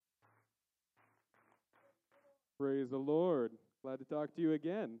Praise the Lord. Glad to talk to you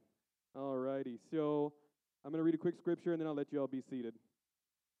again. All righty. So I'm going to read a quick scripture, and then I'll let you all be seated.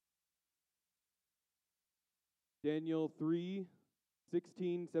 Daniel 3,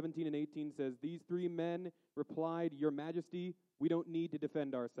 16, 17, and 18 says, "These three men replied, 'Your Majesty, we don't need to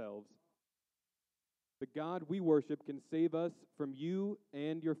defend ourselves. The God we worship can save us from you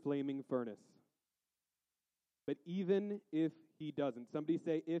and your flaming furnace. But even if he doesn't,'" somebody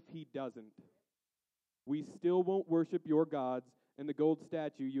say, "if he doesn't, "we still won't worship your gods and the gold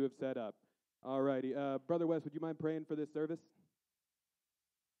statue you have set up." All righty. Brother Wes, would you mind praying for this service?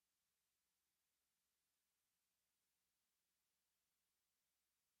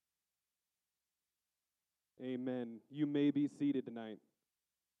 Amen. You may be seated tonight.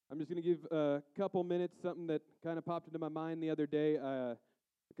 I'm just going to give a couple minutes, something that kind of popped into my mind the other day.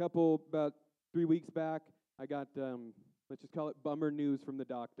 About 3 weeks back, I got, let's just call it bummer news from the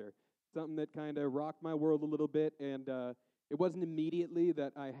doctor. Something that kind of rocked my world a little bit, and it wasn't immediately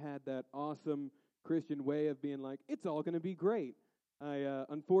that I had that awesome Christian way of being like, it's all going to be great.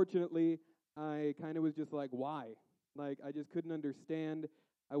 Unfortunately, I kind of was just like, why? Like, I just couldn't understand.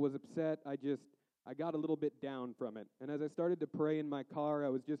 I was upset. I got a little bit down from it. And as I started to pray in my car, I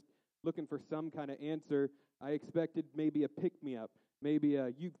was just looking for some kind of answer. I expected maybe a pick-me-up, maybe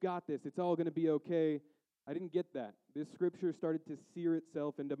a, you've got this, it's all going to be okay. I didn't get that. This scripture started to sear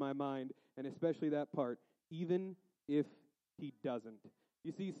itself into my mind, and especially that part, even if he doesn't.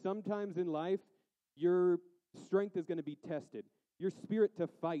 You see, sometimes in life, your strength is going to be tested. Your spirit to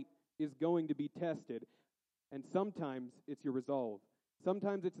fight is going to be tested. And sometimes it's your resolve.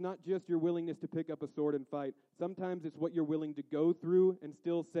 Sometimes it's not just your willingness to pick up a sword and fight. Sometimes it's what you're willing to go through and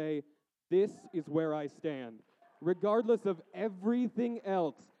still say, this is where I stand, regardless of everything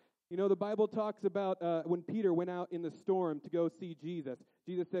else. You know, the Bible talks about when Peter went out in the storm to go see Jesus.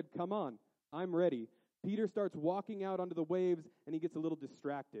 Jesus said, come on, I'm ready. Peter starts walking out onto the waves, and he gets a little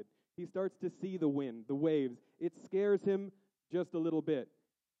distracted. He starts to see the wind, the waves. It scares him just a little bit.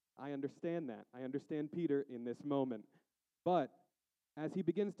 I understand that. I understand Peter in this moment. But as he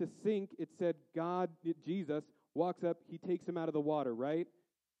begins to sink, it said Jesus walks up, he takes him out of the water, right?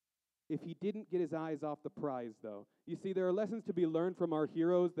 If he didn't get his eyes off the prize, though. You see, there are lessons to be learned from our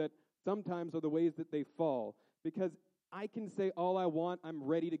heroes that sometimes are the ways that they fall. Because I can say all I want, I'm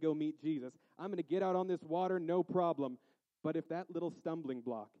ready to go meet Jesus. I'm going to get out on this water, no problem. But if that little stumbling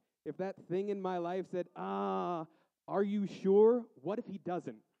block, if that thing in my life said, are you sure? What if he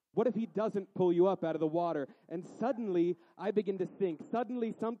doesn't? What if he doesn't pull you up out of the water? And suddenly, I begin to think.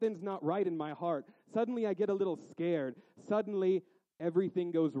 Suddenly, something's not right in my heart. Suddenly, I get a little scared. Suddenly,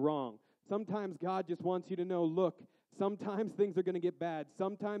 everything goes wrong. Sometimes God just wants you to know, look, sometimes things are going to get bad.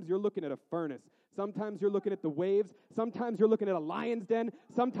 Sometimes you're looking at a furnace. Sometimes you're looking at the waves. Sometimes you're looking at a lion's den.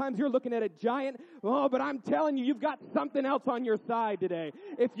 Sometimes you're looking at a giant. Oh, but I'm telling you, you've got something else on your side today.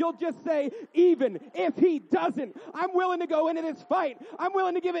 If you'll just say, even if he doesn't, I'm willing to go into this fight. I'm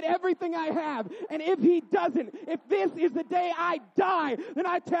willing to give it everything I have. And if he doesn't, if this is the day I die, then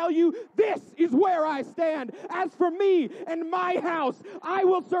I tell you, this is where I stand. As for me and my house, I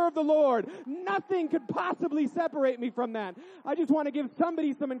will serve the Lord. Nothing could possibly separate me from that. I just want to give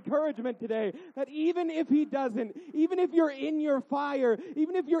somebody some encouragement today that even if he doesn't, even if you're in your fire,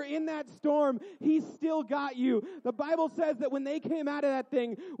 even if you're in that storm, he's still got you. The Bible says that when they came out of that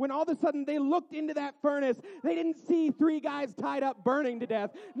thing, when all of a sudden they looked into that furnace, they didn't see 3 guys tied up burning to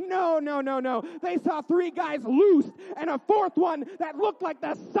death. No. They saw 3 guys loosed and a 4th one that looked like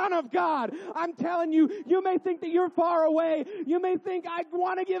the Son of God. I'm telling you, you may think that you're far away. You may think I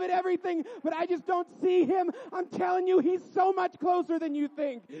want to give it everything, but I just don't see him. I'm telling you, he's so much closer than you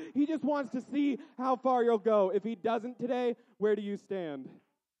think. He just wants to see how far you'll go. If he doesn't today, where do you stand?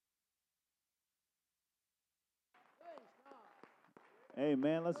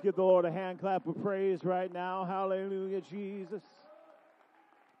 Amen. Let's give the Lord a hand clap of praise right now. Hallelujah, Jesus.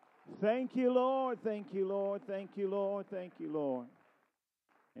 Thank you, Lord. Thank you, Lord. Thank you, Lord. Thank you, Lord.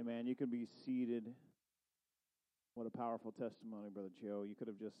 Amen. You can be seated. What a powerful testimony, Brother Joe. You could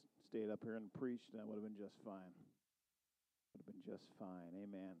have just stayed up here and preached, and that would have been just fine. Would have been just fine.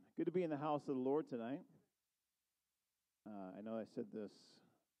 Amen. Good to be in the house of the Lord tonight. I know I said this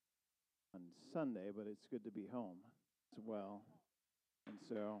on Sunday, but it's good to be home as well. And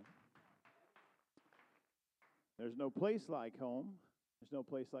so, there's no place like home. There's no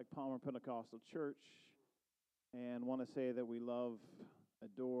place like Palmer Pentecostal Church. And want to say that we love,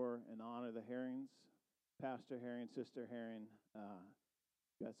 adore, and honor the Herrings. Pastor Herring, Sister Herring,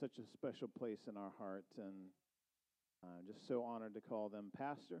 got such a special place in our heart, and just so honored to call them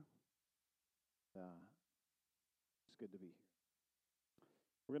pastor. It's good to be here.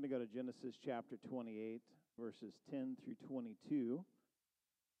 We're going to go to Genesis chapter 28. verses 10 through 22.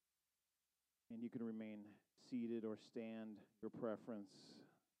 And you can remain seated or stand, your preference.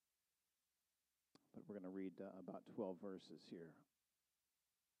 But we're going to read about 12 verses here.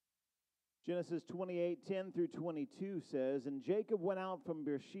 Genesis 28, 10 through 22 says, And Jacob went out from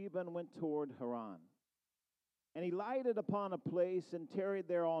Beersheba and went toward Haran. And he lighted upon a place and tarried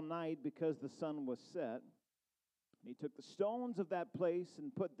there all night because the sun was set. And he took the stones of that place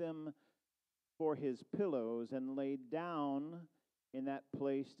and put them for his pillows and laid down in that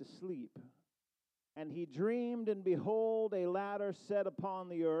place to sleep. And he dreamed, and behold, a ladder set upon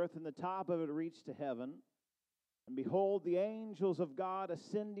the earth, and the top of it reached to heaven. And behold, the angels of God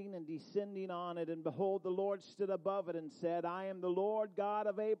ascending and descending on it. And behold, the Lord stood above it and said, I am the Lord God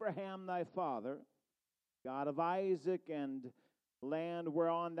of Abraham thy father, God of Isaac, and land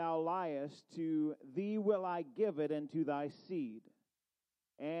whereon thou liest, to thee will I give it, and to thy seed.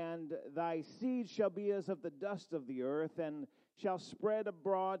 And thy seed shall be as of the dust of the earth, and shall spread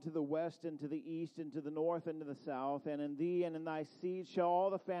abroad to the west, and to the east, and to the north, and to the south. And in thee and in thy seed shall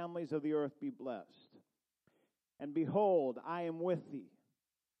all the families of the earth be blessed. And behold, I am with thee,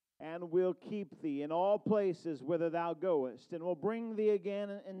 and will keep thee in all places whither thou goest, and will bring thee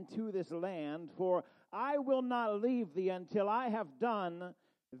again into this land, for I will not leave thee until I have done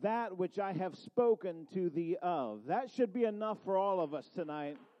that which I have spoken to thee of. That should be enough for all of us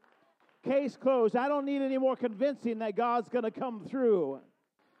tonight. Case closed. I don't need any more convincing that God's going to come through.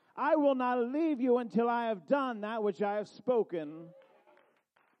 I will not leave you until I have done that which I have spoken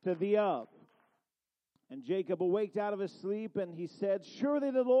to thee of. And Jacob awaked out of his sleep, and he said,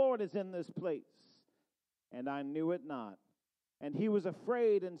 Surely the Lord is in this place. And I knew it not. And he was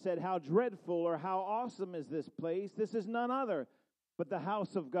afraid and said, How dreadful or how awesome is this place? This is none other but the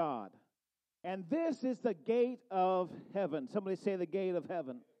house of God. And this is the gate of heaven. Somebody say the gate of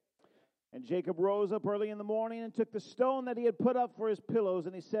heaven. And Jacob rose up early in the morning and took the stone that he had put up for his pillows,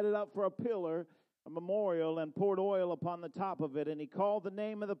 and he set it up for a pillar, a memorial, and poured oil upon the top of it. And he called the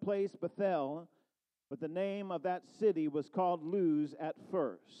name of the place Bethel, but the name of that city was called Luz at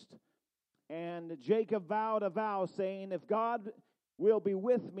first. And Jacob vowed a vow, saying, If God will be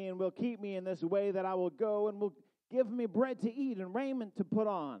with me and will keep me in this way, that I will go and will give me bread to eat and raiment to put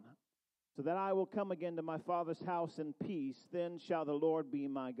on, so that I will come again to my father's house in peace. Then shall the Lord be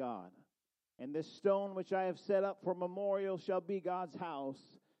my God. And this stone which I have set up for memorial shall be God's house.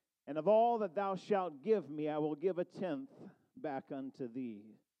 And of all that thou shalt give me, I will give a tenth back unto thee.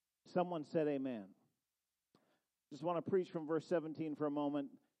 Someone said amen. Just want to preach from verse 17 for a moment,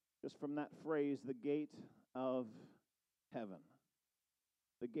 just from that phrase, the gate of heaven.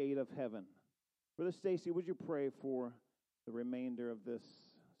 The gate of heaven. Brother Stacy, would you pray for the remainder of this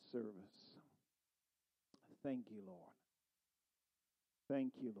service? Thank you, Lord.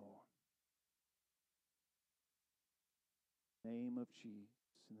 Thank you, Lord. Name of Jesus,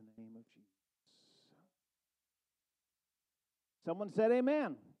 in the name of Jesus. Someone said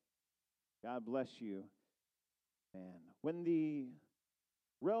amen. God bless you. Man, when the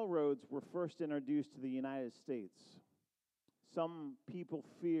railroads were first introduced to the United States, some people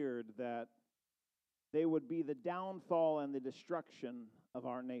feared that they would be the downfall and the destruction of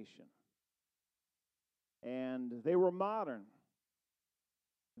our nation. And they were modern.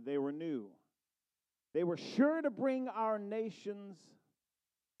 They were new. They were sure to bring our nation's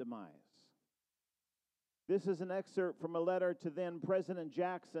demise. This is an excerpt from a letter to then President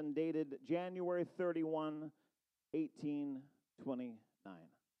Jackson dated January 31, 1829.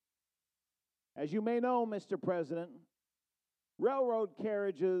 As you may know, Mr. President, railroad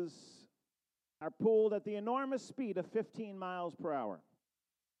carriages are pulled at the enormous speed of 15 miles per hour.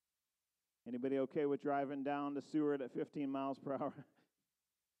 Anybody okay with driving down to Seward at 15 miles per hour?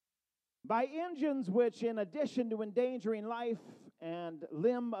 By engines which, in addition to endangering life and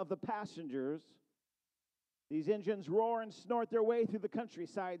limb of the passengers, these engines roar and snort their way through the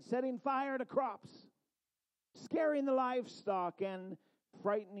countryside, setting fire to crops, scaring the livestock, and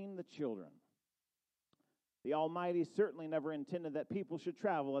frightening the children. The Almighty certainly never intended that people should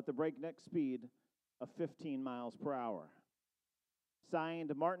travel at the breakneck speed of 15 miles per hour.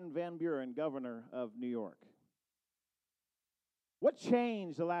 Signed, Martin Van Buren, Governor of New York. What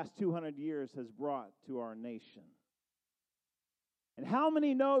change the last 200 years has brought to our nation? And how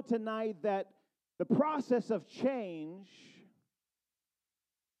many know tonight that the process of change,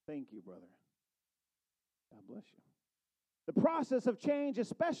 thank you, brother. God bless you. The process of change,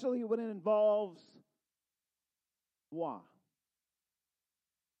 especially when it involves moi,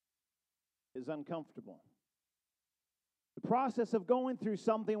 is uncomfortable. The process of going through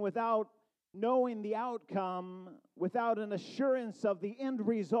something without knowing the outcome, without an assurance of the end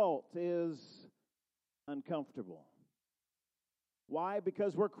result, is uncomfortable. Why?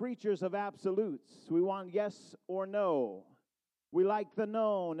 Because we're creatures of absolutes. We want yes or no. We like the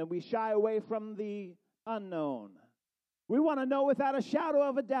known, and we shy away from the unknown. We want to know without a shadow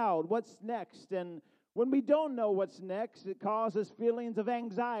of a doubt what's next. And when we don't know what's next, it causes feelings of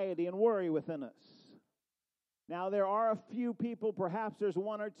anxiety and worry within us. Now, there are a few people, perhaps there's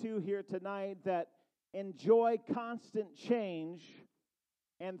one or two here tonight, that enjoy constant change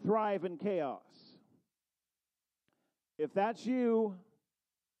and thrive in chaos. If that's you,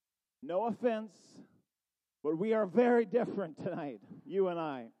 no offense, but we are very different tonight, you and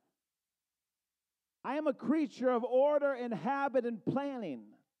I. I am a creature of order and habit and planning.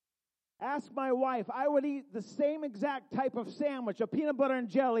 Ask my wife, I would eat the same exact type of sandwich, of peanut butter and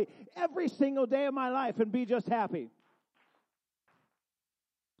jelly, every single day of my life and be just happy.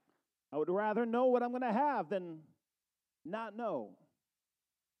 I would rather know what I'm going to have than not know.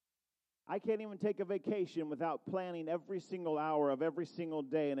 I can't even take a vacation without planning every single hour of every single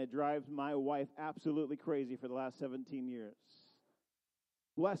day, and it drives my wife absolutely crazy for the last 17 years.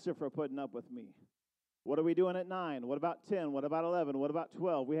 Bless her for putting up with me. What are we doing at 9? What about 10? What about 11? What about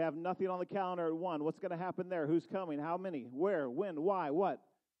 12? We have nothing on the calendar at 1. What's going to happen there? Who's coming? How many? Where? When? Why? What?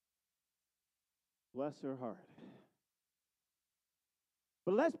 Bless her heart.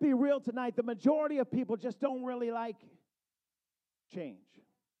 But let's be real tonight. The majority of people just don't really like change.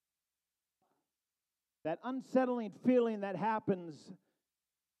 That unsettling feeling that happens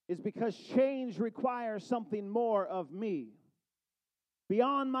is because change requires something more of me.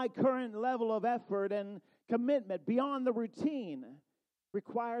 Beyond my current level of effort and commitment, beyond the routine,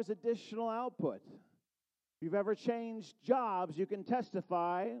 requires additional output. If you've ever changed jobs, you can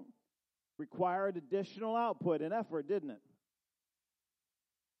testify, required additional output and effort, didn't it?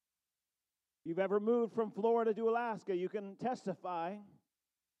 If you've ever moved from Florida to Alaska, you can testify,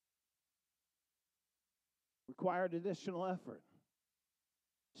 required additional effort.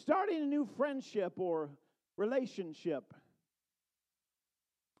 Starting a new friendship or relationship,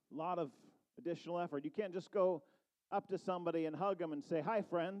 a lot of additional effort. You can't just go up to somebody and hug them and say, "Hi,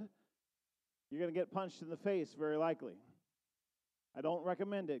 friend." You're going to get punched in the face, very likely. I don't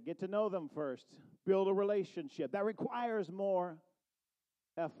recommend it. Get to know them first. Build a relationship. That requires more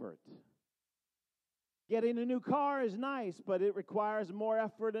effort. Getting a new car is nice, but it requires more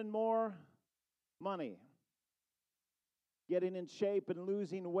effort and more money. Getting in shape and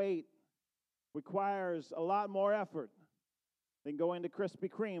losing weight requires a lot more effort than going to Krispy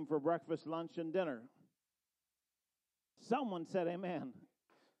Kreme for breakfast, lunch, and dinner. Someone said amen.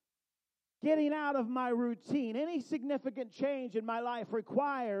 Getting out of my routine, any significant change in my life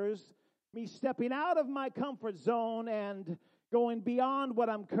requires me stepping out of my comfort zone and going beyond what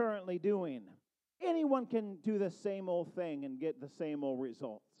I'm currently doing. Anyone can do the same old thing and get the same old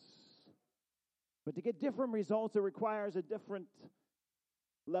results. But to get different results, it requires a different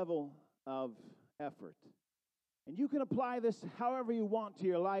level of effort. And you can apply this however you want to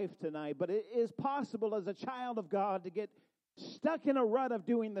your life tonight, but it is possible as a child of God to get stuck in a rut of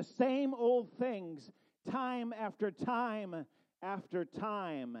doing the same old things time after time after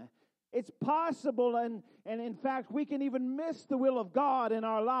time. It's possible, and in fact, we can even miss the will of God in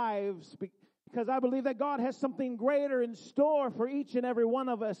our lives because I believe that God has something greater in store for each and every one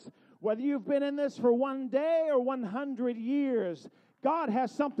of us. Whether you've been in this for 1 day or 100 years, God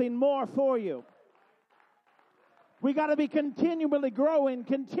has something more for you. We got to be continually growing,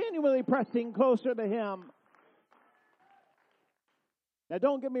 continually pressing closer to Him. Now,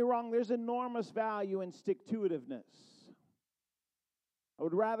 don't get me wrong, there's enormous value in stick-to-itiveness. I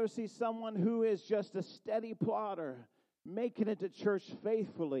would rather see someone who is just a steady plodder, making it to church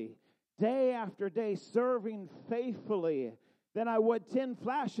faithfully, day after day, serving faithfully, than I would 10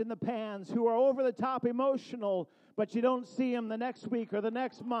 flash in the pans who are over the top emotional, but you don't see them the next week or the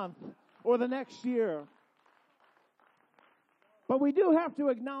next month or the next year. But we do have to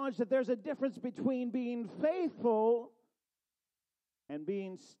acknowledge that there's a difference between being faithful and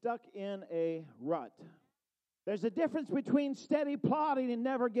being stuck in a rut. There's a difference between steady plodding and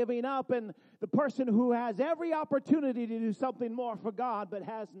never giving up and the person who has every opportunity to do something more for God but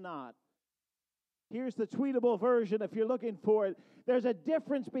has not. Here's the tweetable version if you're looking for it. There's a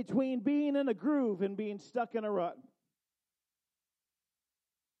difference between being in a groove and being stuck in a rut.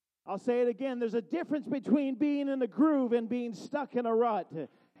 I'll say it again. There's a difference between being in a groove and being stuck in a rut.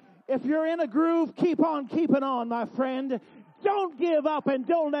 If you're in a groove, keep on keeping on, my friend. Don't give up and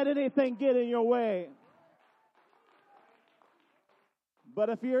don't let anything get in your way. But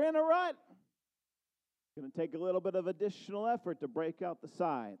if you're in a rut, it's going to take a little bit of additional effort to break out the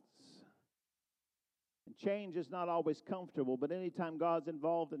sides. And change is not always comfortable, but anytime God's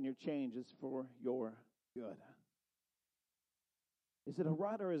involved in your change, it's for your Good. Is it a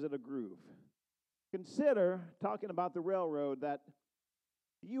rut or is it a groove? Consider, talking about the railroad, that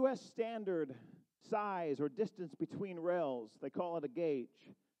the U.S. standard size or distance between rails, they call it a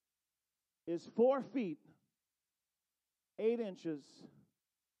gauge, is 4 feet, 8 inches,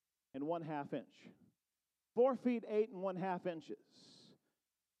 and 1/2 inch. 4 feet, 8 and 1/2 inches.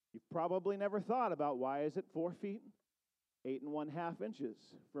 You've probably never thought about why is it 4 feet, 8 and 1/2 inches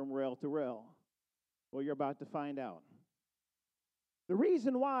from rail to rail. Well, you're about to find out. The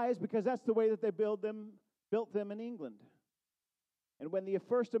reason why is because that's the way that they built them in England. And when the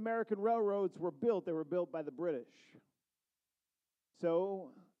first American railroads were built, they were built by the British.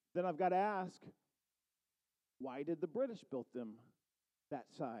 So then I've got to ask, why did the British build them that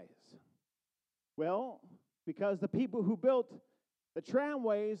size? Well, because the people who built the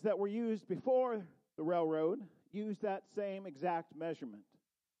tramways that were used before the railroad used that same exact measurement.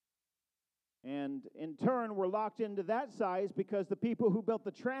 And in turn, we're locked into that size because the people who built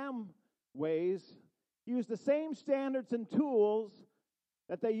the tramways used the same standards and tools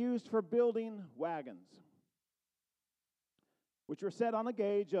that they used for building wagons, which were set on a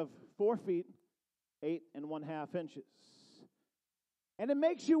gauge of 4 feet, 8 and 1/2 inches. And it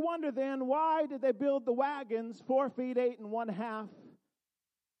makes you wonder then, why did they build the wagons 4 feet, 8 and 1/2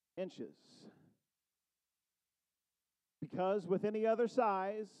 inches? Because with any other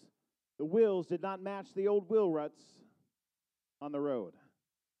size, the wheels did not match the old wheel ruts on the road.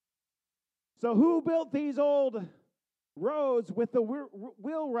 So who built these old roads with the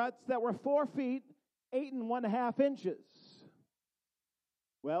wheel ruts that were 4 feet, 8 and 1/2 inches?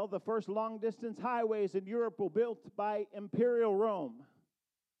 Well, the first long-distance highways in Europe were built by Imperial Rome.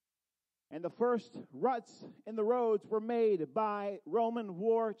 And the first ruts in the roads were made by Roman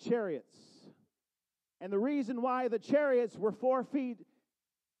war chariots. And the reason why the chariots were 4 feet,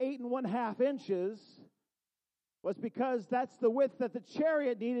 8 and 1/2 inches was because that's the width that the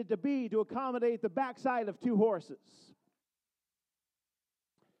chariot needed to be to accommodate the backside of 2 horses.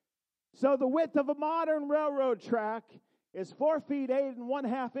 So the width of a modern railroad track is 4 feet, 8 and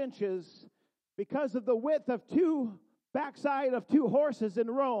 1/2 inches because of the width of 2 backside of 2 horses in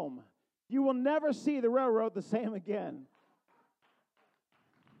Rome. You will never see the railroad the same again.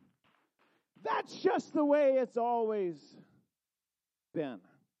 That's just the way it's always been.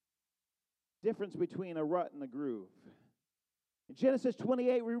 Difference between a rut and a groove. In Genesis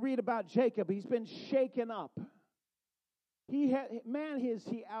 28, we read about Jacob. He's been shaken up. Is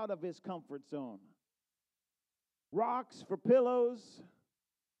he out of his comfort zone? Rocks for pillows,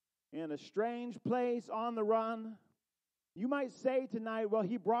 in a strange place, on the run. You might say tonight, well,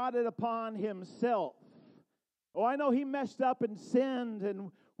 he brought it upon himself. Oh, I know he messed up and sinned,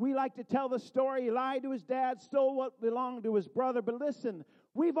 and we like to tell the story. He lied to his dad, stole what belonged to his brother. But listen,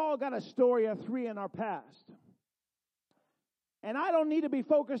 we've all got a story of 3 in our past. And I don't need to be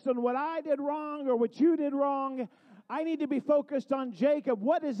focused on what I did wrong or what you did wrong. I need to be focused on Jacob.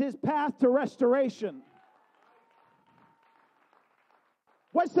 What is his path to restoration?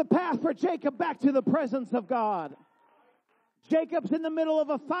 What's the path for Jacob back to the presence of God? Jacob's in the middle of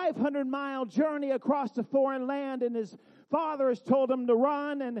a 500-mile journey across a foreign land, and his father has told him to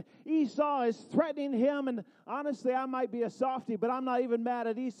run, and Esau is threatening him. And honestly, I might be a softie, but I'm not even mad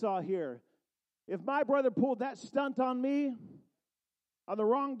at Esau here. If my brother pulled that stunt on me on the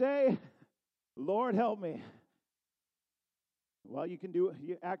wrong day, Lord help me. Well,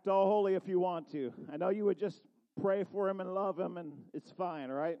 you act all holy if you want to. I know you would just pray for him and love him, and it's fine,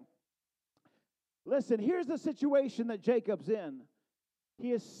 right? Listen, here's the situation that Jacob's in.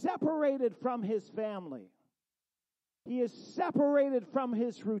 He is separated from his family. He is separated from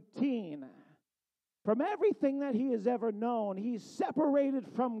his routine, from everything that he has ever known. He's separated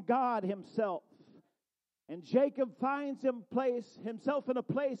from God himself. And Jacob finds himself in a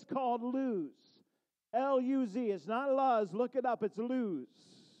place called Luz. L-U-Z. It's not Luz. Look it up. It's Luz.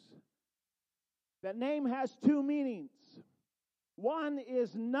 That name has 2 meanings. One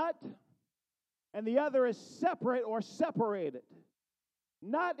is nut, and the other is separate or separated.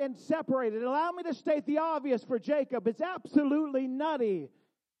 Nut and separated. Allow me to state the obvious for Jacob. It's absolutely nutty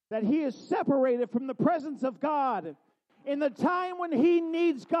that he is separated from the presence of God in the time when he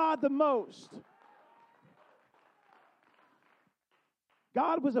needs God the most.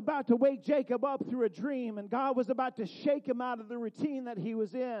 God was about to wake Jacob up through a dream, and God was about to shake him out of the routine that he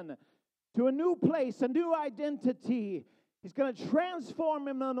was in to a new place, a new identity. He's going to transform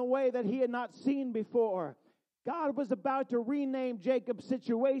him in a way that he had not seen before. God was about to rename Jacob's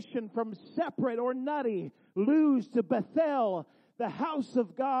situation from separate or nutty, Luz, to Bethel, the house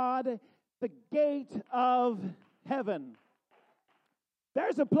of God, the gate of heaven.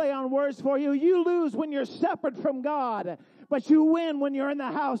 There's a play on words for you. You lose when you're separate from God, but you win when you're in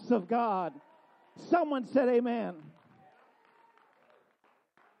the house of God. Someone said amen.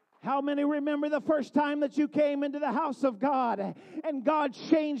 How many remember the first time that you came into the house of God and God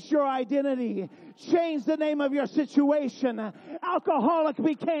changed your identity, changed the name of your situation? Alcoholic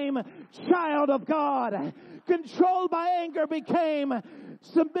became child of God. Controlled by anger became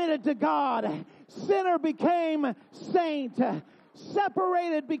submitted to God. Sinner became saint.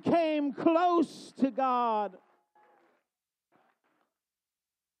 Separated became close to God.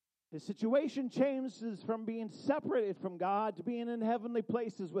 His situation changes from being separated from God to being in heavenly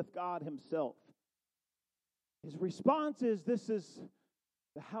places with God himself. His response is, this is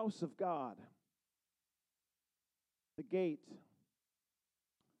the house of God, the gate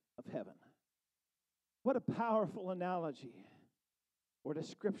of heaven. What a powerful analogy or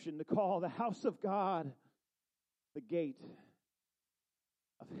description to call the house of God the gate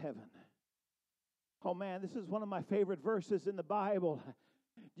of heaven. Oh man, this is one of my favorite verses in the Bible.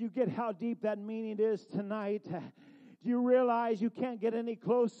 Do you get how deep that meaning is tonight? Do you realize you can't get any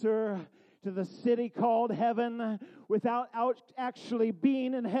closer to the city called heaven without actually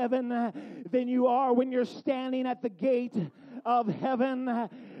being in heaven than you are when you're standing at the gate of heaven?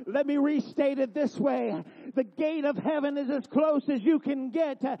 Let me restate it this way. The gate of heaven is as close as you can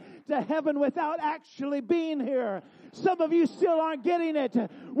get to heaven without actually being here. Some of you still aren't getting it.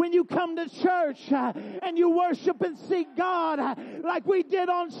 When you come to church and you worship and seek God like we did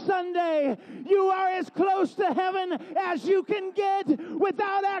on Sunday, you are as close to heaven as you can get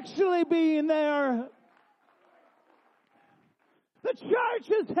without actually being there. The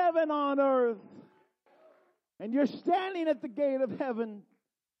church is heaven on earth. And you're standing at the gate of heaven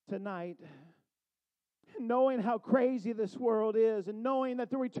tonight, knowing how crazy this world is and knowing that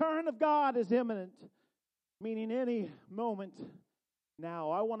the return of God is imminent. Meaning any moment now.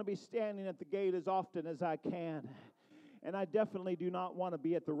 I want to be standing at the gate as often as I can. And I definitely do not want to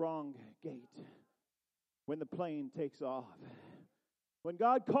be at the wrong gate when the plane takes off. When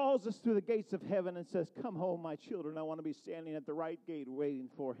God calls us through the gates of heaven and says, "Come home, my children," I want to be standing at the right gate waiting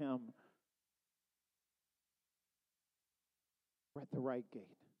for Him. We're at the right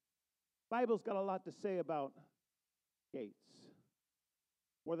gate. The Bible's got a lot to say about gates.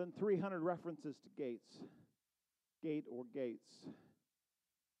 More than 300 references to gates. Gate or gates.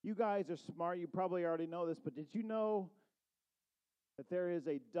 You guys are smart. You probably already know this, but did you know that there is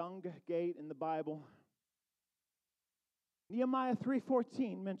a dung gate in the Bible? Nehemiah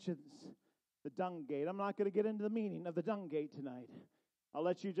 3:14 mentions the dung gate. I'm not going to get into the meaning of the dung gate tonight. I'll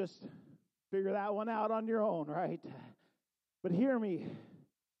let you just figure that one out on your own, right? But hear me.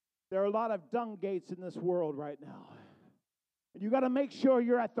 There are a lot of dung gates in this world right now. And you got to make sure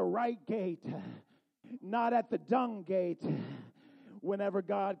you're at the right gate, not at the dung gate whenever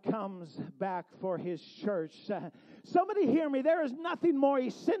God comes back for His church. Somebody hear me. There is nothing more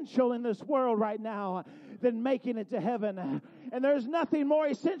essential in this world right now than making it to heaven. And there's nothing more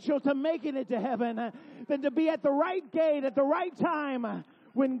essential to making it to heaven than to be at the right gate at the right time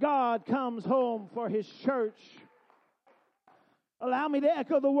when God comes home for His church. Allow me to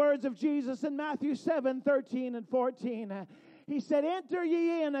echo the words of Jesus in Matthew 7:13 and 14. He said, "Enter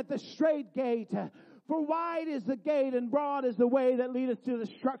ye in at the strait gate, for wide is the gate and broad is the way that leadeth to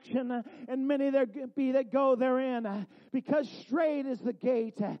destruction, and many there be that go therein. Because strait is the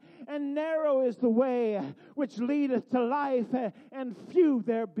gate, and narrow is the way which leadeth to life, and few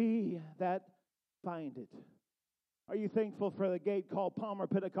there be that find it." Are you thankful for the gate called Palmer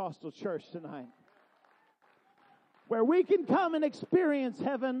Pentecostal Church tonight? Where we can come and experience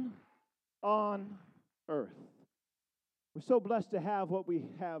heaven on earth. We're so blessed to have what we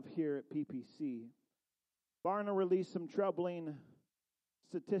have here at PPC. Barna released some troubling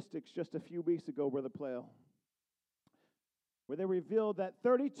statistics just a few weeks ago, Brother Plale, where they revealed that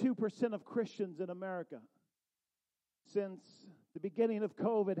 32% of Christians in America since the beginning of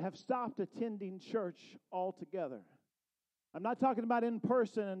COVID have stopped attending church altogether. I'm not talking about in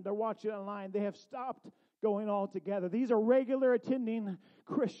person and they're watching online. They have stopped going altogether. These are regular attending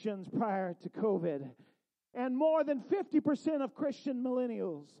Christians prior to COVID. And more than 50% of Christian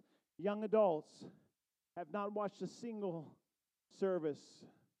millennials, young adults, have not watched a single service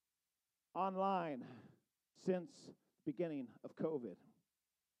online since the beginning of COVID.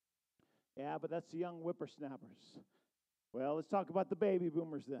 Yeah, but that's the young whippersnappers. Well, let's talk about the baby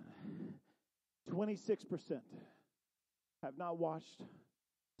boomers then. 26% have not watched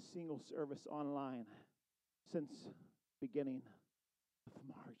a single service online since beginning of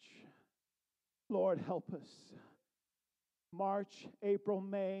March. Lord, help us. March, April,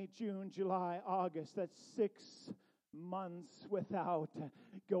 May, June, July, August. That's 6 months without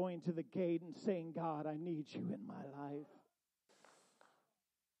going to the gate and saying, God, I need you in my life.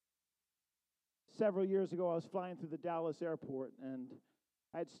 Several years ago, I was flying through the Dallas airport, and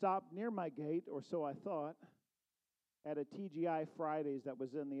I had stopped near my gate, or so I thought, at a TGI Fridays that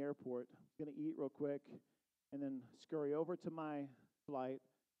was in the airport. I was going to eat real quick and then scurry over to my flight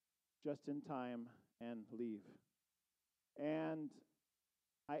just in time and leave. And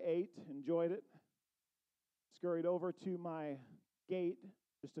I ate, enjoyed it, scurried over to my gate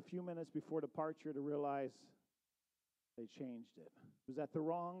just a few minutes before departure to realize they changed it. It was at the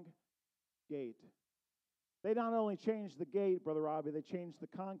wrong gate. They not only changed the gate, Brother Robbie, they changed the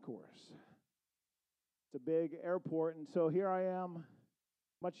concourse. It's a big airport, and so here I am,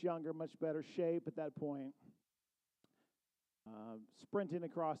 much younger, much better shape at that point, sprinting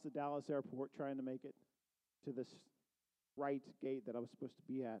across the Dallas airport, trying to make it to this right gate that I was supposed to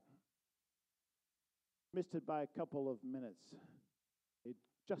be at. Missed it by a couple of minutes. It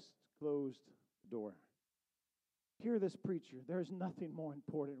just closed the door. Hear this preacher. There's nothing more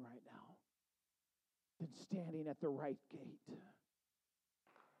important right now than standing at the right gate.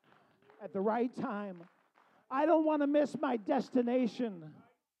 At the right time. I don't want to miss my destination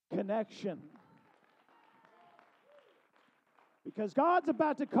connection. Because God's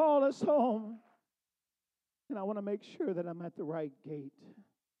about to call us home. And I want to make sure that I'm at the right gate.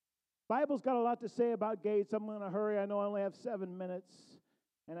 Bible's got a lot to say about gates. I'm going to hurry. I know I only have 7 minutes.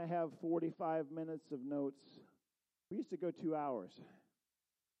 And I have 45 minutes of notes. We used to go 2 hours.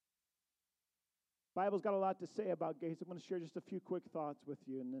 Bible's got a lot to say about gates. I'm going to share just a few quick thoughts with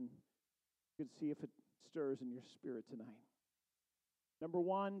you, and then you can see if it stirs in your spirit tonight. Number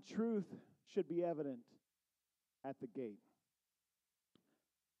one, truth should be evident at the gate.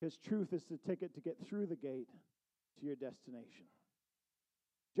 Because truth is the ticket to get through the gate to your destination.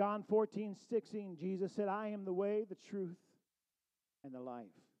 John 14:16, Jesus said, I am the way, the truth, and the life.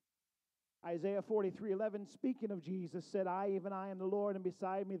 Isaiah 43:11, speaking of Jesus, said, even I am the Lord, and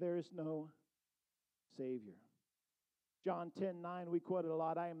beside me there is no Savior. John 10:9, we quote it a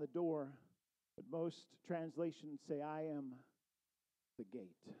lot, I am the door, but most translations say, I am the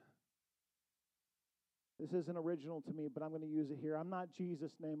gate. This isn't original to me, but I'm going to use it here. I'm not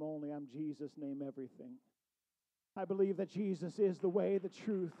Jesus' name only, I'm Jesus' name everything. I believe that Jesus is the way, the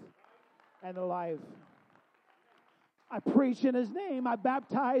truth, and the life. I preach in His name. I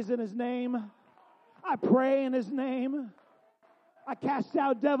baptize in His name. I pray in His name. I cast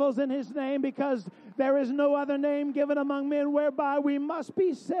out devils in His name because there is no other name given among men whereby we must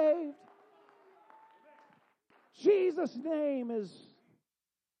be saved. Jesus' name is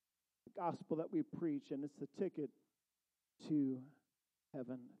the gospel that we preach, and it's the ticket to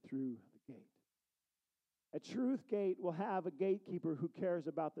heaven through the gate. A truth gate will have a gatekeeper who cares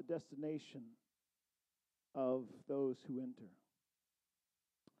about the destination of those who enter.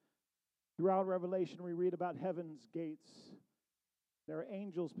 Throughout Revelation, we read about heaven's gates. There are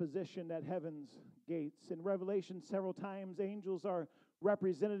angels positioned at heaven's gates. In Revelation, several times, angels are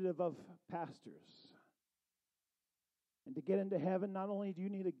representative of pastors. And to get into heaven, not only do you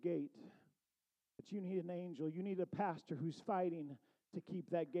need a gate, but you need an angel. You need a pastor who's fighting to keep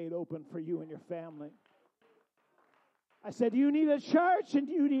that gate open for you and your family. I said, you need a church and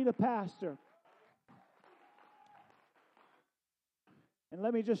you need a pastor. And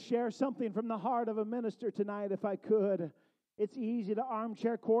let me just share something from the heart of a minister tonight, if I could. It's easy to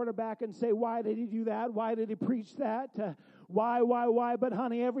armchair quarterback and say, why did he do that? Why did he preach that? Why? But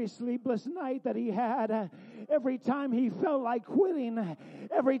honey, every sleepless night that he had, every time he felt like quitting,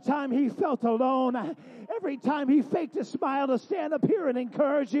 every time he felt alone, every time he faked a smile to stand up here and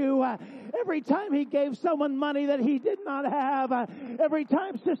encourage you, every time he gave someone money that he did not have, every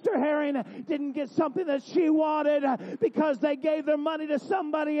time Sister Herring didn't get something that she wanted because they gave their money to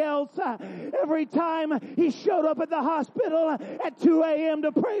somebody else, every time he showed up at the hospital at 2 a.m.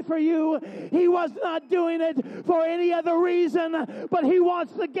 to pray for you, he was not doing it for any other reason, but he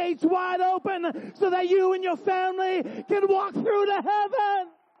wants the gates wide open so that you and your family can walk through to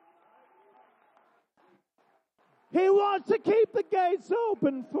heaven. He wants to keep the gates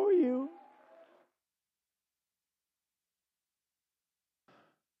open for you.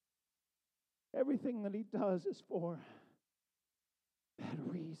 Everything that he does is for that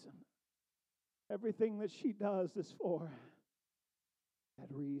reason. Everything that she does is for that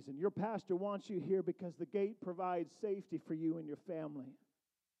reason. Your pastor wants you here because the gate provides safety for you and your family.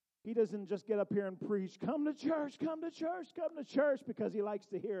 He doesn't just get up here and preach, come to church, come to church, come to church, because he likes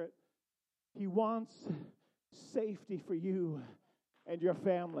to hear it. He wants safety for you and your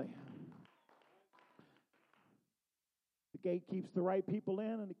family. The gate keeps the right people in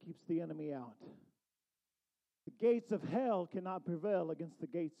and it keeps the enemy out. The gates of hell cannot prevail against the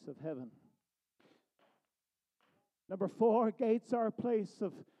gates of heaven. Number 4, gates are a place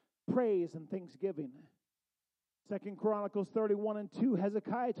of praise and thanksgiving. 2 Chronicles 31:2,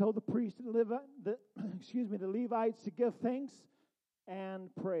 Hezekiah told the priests and the Levites to give thanks and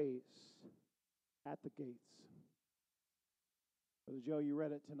praise at the gates. Brother Joe, you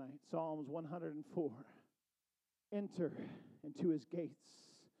read it tonight. Psalms 104. Enter into his gates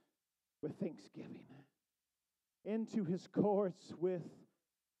with thanksgiving, into his courts with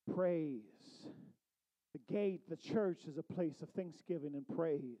praise. The gate, the church, is a place of thanksgiving and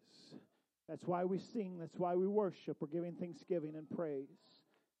praise. That's why we sing. That's why we worship. We're giving thanksgiving and praise.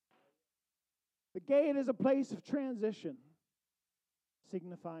 The gate is a place of transition,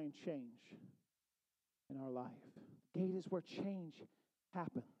 signifying change in our life. The gate is where change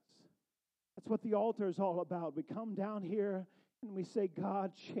happens. That's what the altar is all about. We come down here and we say,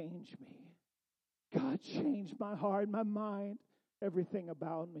 God, change me. God, change my heart, my mind, everything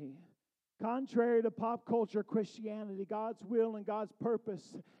about me. Contrary to pop culture Christianity, God's will and God's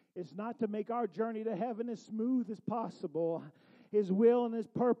purpose is not to make our journey to heaven as smooth as possible. His will and His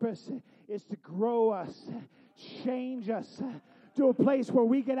purpose is to grow us, change us to a place where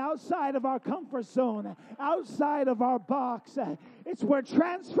we get outside of our comfort zone, outside of our box. It's where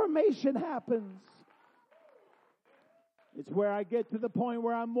transformation happens. It's where I get to the point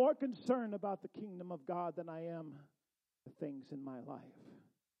where I'm more concerned about the kingdom of God than I am the things in my life.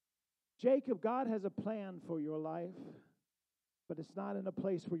 Jacob, God has a plan for your life, but it's not in a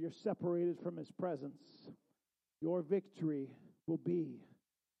place where you're separated from His presence. Your victory will be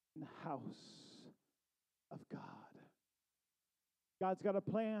in the house of God. God's got a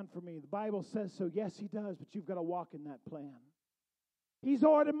plan for me. The Bible says so. Yes, He does, but you've got to walk in that plan. He's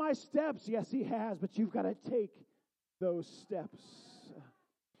ordered my steps. Yes, He has, but you've got to take those steps.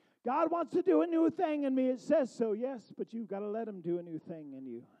 God wants to do a new thing in me. It says so, yes, but you've got to let Him do a new thing in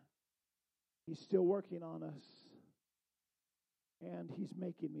you. He's still working on us, and He's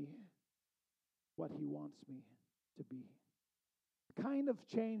making me what He wants me to be. The kind of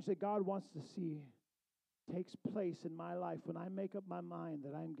change that God wants to see takes place in my life when I make up my mind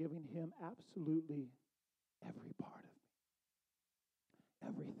that I'm giving Him absolutely every part of me.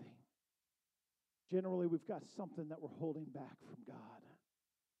 Everything. Generally, we've got something that we're holding back from God.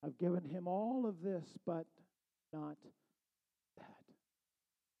 I've given Him all of this, but not that.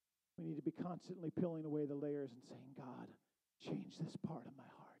 We need to be constantly peeling away the layers and saying, God, change this part of my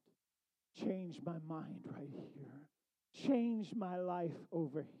heart. Change my mind right here. Change my life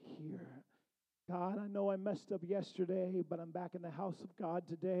over here. God, I know I messed up yesterday, but I'm back in the house of God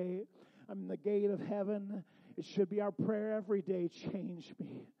today. I'm in the gate of heaven. It should be our prayer every day. Change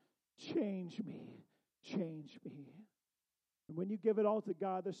me. Change me. Change me. And when you give it all to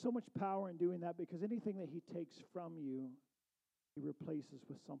God, there's so much power in doing that, because anything that He takes from you, He replaces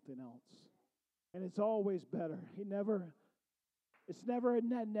with something else. And it's always better. It's never a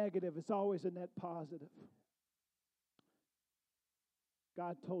net negative. It's always a net positive.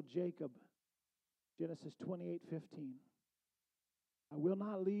 God told Jacob, Genesis 28:15, I will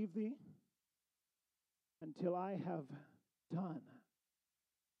not leave thee until I have done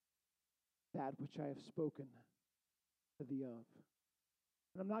that which I have spoken to thee of.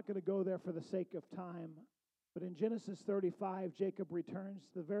 And I'm not going to go there for the sake of time, but in Genesis 35, Jacob returns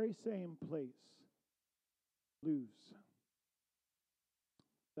to the very same place. Luz,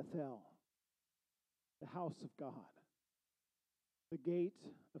 Bethel, the house of God, the gate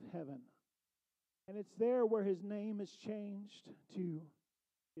of heaven. And it's there where his name is changed to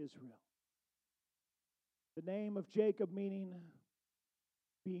Israel. The name of Jacob meaning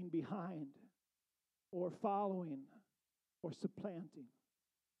being behind or following or supplanting.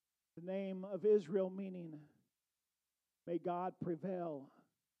 The name of Israel meaning may God prevail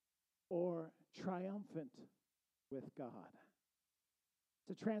or triumphant with God.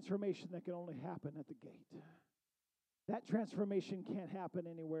 It's a transformation that can only happen at the gate. That transformation can't happen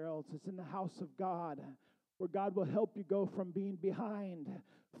anywhere else. It's in the house of God, where God will help you go from being behind,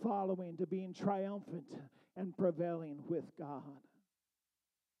 following, to being triumphant and prevailing with God.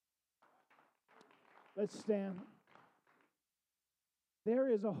 Let's stand. There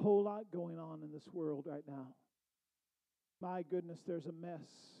is a whole lot going on in this world right now. My goodness, there's a mess.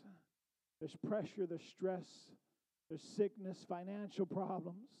 There's pressure, there's stress, there's sickness, financial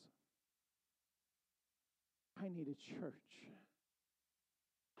problems. I need a church.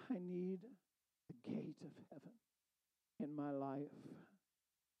 I need the gate of heaven in my life.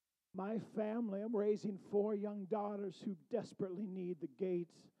 My family, I'm raising 4 young daughters who desperately need the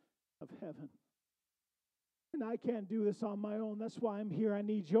gates of heaven. And I can't do this on my own. That's why I'm here. I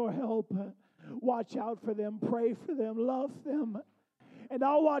need your help. Watch out for them, pray for them, love them. And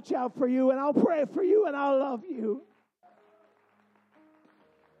I'll watch out for you, and I'll pray for you, and I'll love you.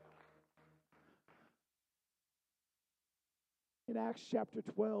 In Acts chapter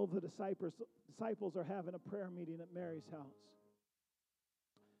 12, the disciples are having a prayer meeting at Mary's house.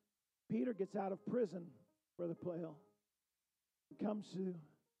 Peter gets out of prison, Brother Plail, and comes to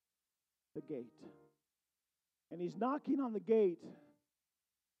the gate. And he's knocking on the gate,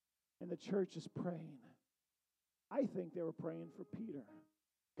 and the church is praying. I think they were praying for Peter.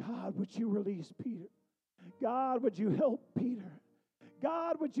 God, would you release Peter? God, would you help Peter?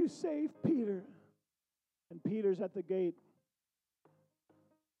 God, would you save Peter? And Peter's at the gate.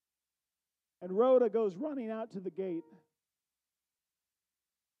 And Rhoda goes running out to the gate.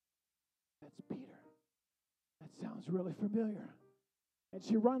 That's Peter. That sounds really familiar. And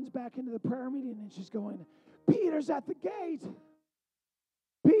she runs back into the prayer meeting and she's going, Peter's at the gate.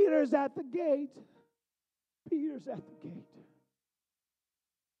 Peter's at the gate. Peter's at the gate.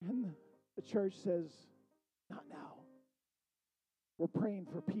 And the church says, not now. We're praying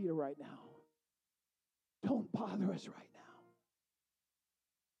for Peter right now. Don't bother us right now.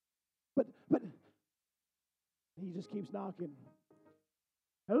 But he just keeps knocking.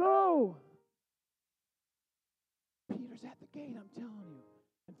 Hello? Peter's at the gate, I'm telling you.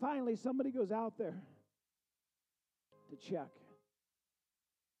 And finally, somebody goes out there to check.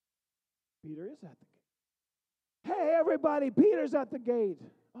 Peter is at the gate. Hey, everybody, Peter's at the gate.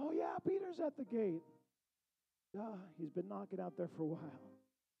 Oh, yeah, Peter's at the gate. He's been knocking out there for a while.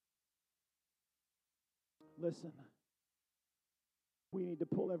 Listen, we need to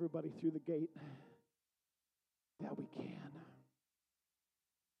pull everybody through the gate that we can.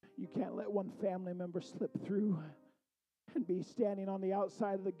 You can't let one family member slip through and be standing on the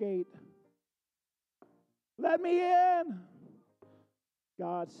outside of the gate. Let me in.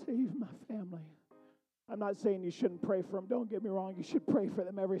 God, save my family. I'm not saying you shouldn't pray for them. Don't get me wrong. You should pray for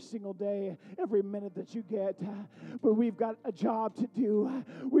them every single day, every minute that you get. But we've got a job to do.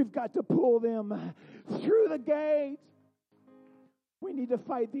 We've got to pull them through the gate. We need to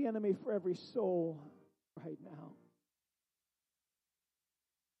fight the enemy for every soul right now.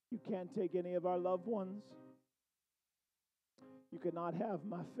 You can't take any of our loved ones. You cannot have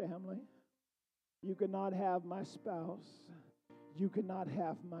my family. You cannot have my spouse. You cannot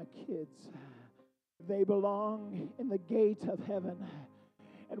have my kids. They belong in the gate of heaven.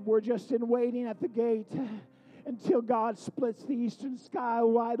 And we're just in waiting at the gate until God splits the eastern sky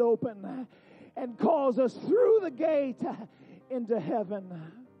wide open and calls us through the gate into heaven.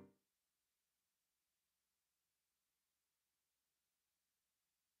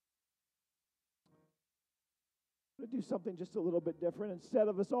 I'm going to do something just a little bit different. Instead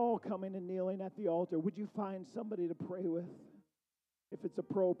of us all coming and kneeling at the altar, would you find somebody to pray with? If it's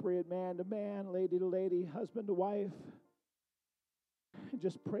appropriate, man to man, lady to lady, husband to wife. And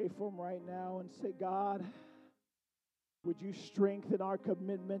just pray for them right now and say, God, would you strengthen our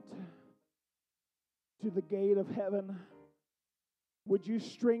commitment to the gate of heaven? Would you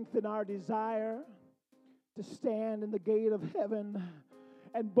strengthen our desire to stand in the gate of heaven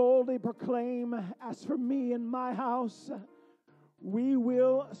and boldly proclaim, as for me and my house, we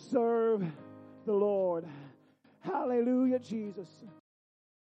will serve the Lord. Hallelujah, Jesus.